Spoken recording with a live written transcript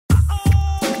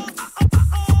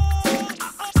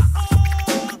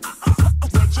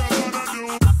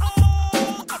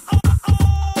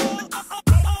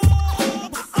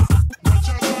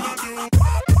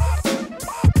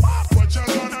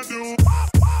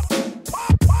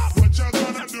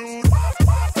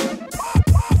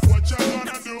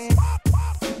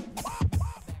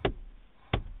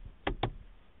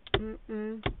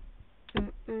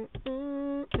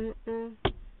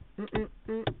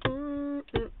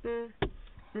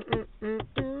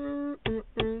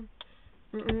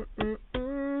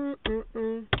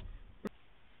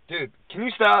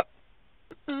stop.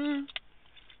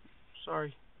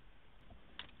 Sorry.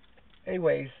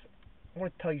 Anyways, I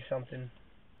want to tell you something.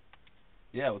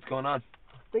 Yeah, what's going on?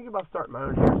 Think about starting my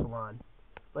own hair salon.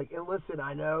 Like, and listen,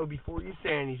 I know before you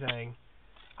say anything,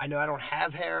 I know I don't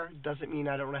have hair. Doesn't mean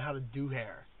I don't know how to do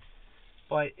hair.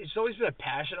 But it's always been a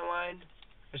passion of mine.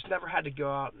 I just never had to go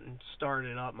out and start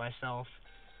it up myself.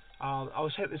 I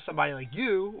was hoping somebody like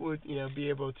you would, be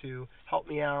able to help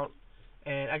me out.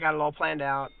 And I got it all planned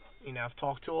out. I've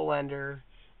talked to a lender,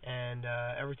 and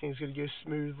everything's going to go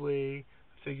smoothly.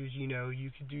 I figured,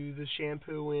 you could do the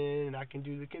shampooing, and I can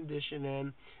do the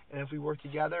conditioning. And if we work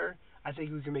together, I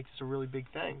think we can make this a really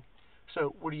big thing.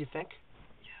 So, what do you think?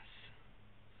 Yes.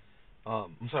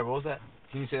 I'm sorry, what was that?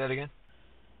 Can you say that again?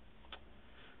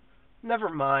 Never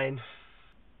mind.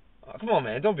 Oh, come on,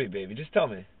 man. Don't be a baby. Just tell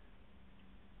me.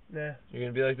 Nah. You're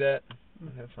going to be like that?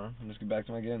 Okay, that's fine. I'll just get back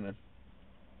to my game then.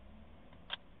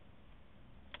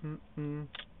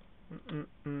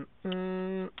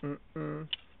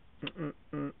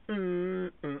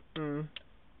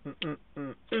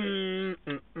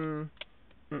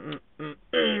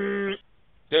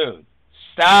 Dude,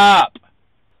 stop!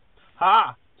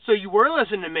 Ha! So you were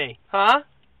listening to me, huh?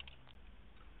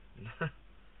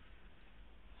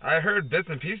 I heard bits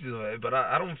and pieces of it, but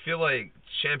I don't feel like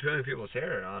shampooing people's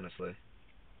hair, honestly.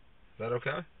 Is that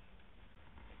okay?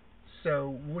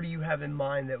 So, what do you have in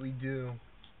mind that we do?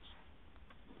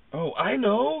 Oh, I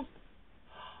know!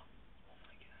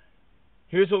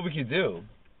 Here's what we could do.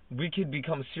 We could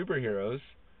become superheroes,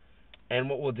 and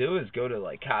what we'll do is go to,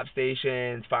 like, cop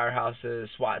stations, firehouses,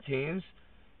 SWAT teams,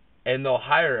 and they'll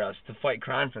hire us to fight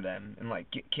crime for them, and, like,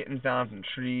 get kittens down from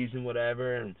trees and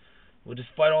whatever, and we'll just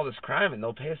fight all this crime, and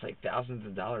they'll pay us, like, thousands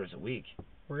of dollars a week.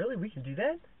 Really? We can do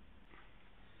that?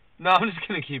 No, I'm just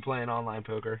gonna keep playing online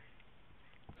poker.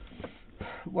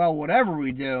 Well, whatever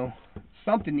we do,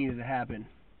 something needed to happen.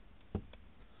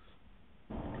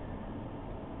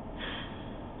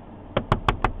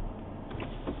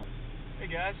 Hey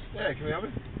guys. Yeah, can we help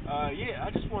you? Yeah,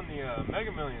 I just won the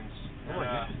Mega Millions. Oh my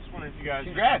God. Just wondering if you guys.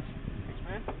 Congrats! Thanks,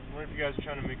 man. Wondering if you guys are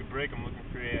trying to make a break. I'm looking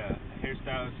for a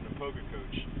hairstylist and a poker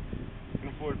coach. I can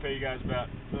afford to pay you guys about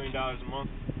 $1 million a month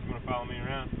if you want to follow me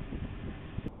around.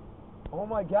 Oh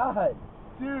my God.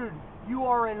 Dude, you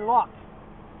are in luck.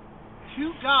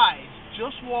 2 guys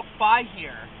just walked by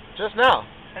here, Just now.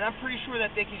 and I'm pretty sure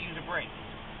that they could use a break.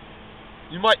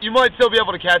 You might still be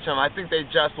able to catch them. I think they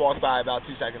just walked by about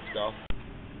 2 seconds ago.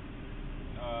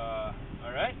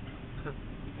 Alright.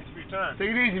 Thanks for your time. Take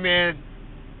it easy, man.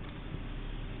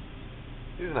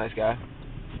 He's a nice guy.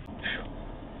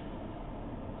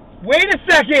 Wait a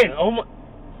second! Oh my...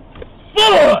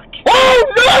 Fuck! Oh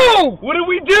no! What did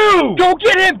we do? Go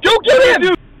get him! Go get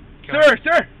him!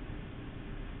 Sir!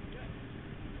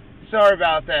 Sorry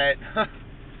about that.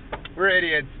 We're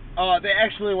idiots. They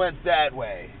actually went that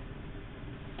way.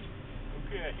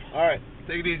 Okay. Alright,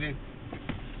 take it easy.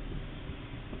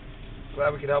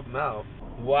 Glad we could help him out.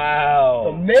 Wow.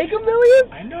 The Mega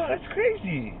Millions? I know, that's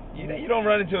crazy. You don't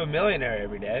run into a millionaire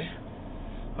every day.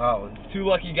 Oh, 2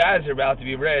 lucky guys are about to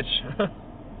be rich.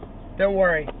 Don't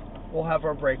worry. We'll have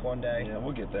our break one day. Yeah,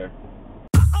 we'll get there.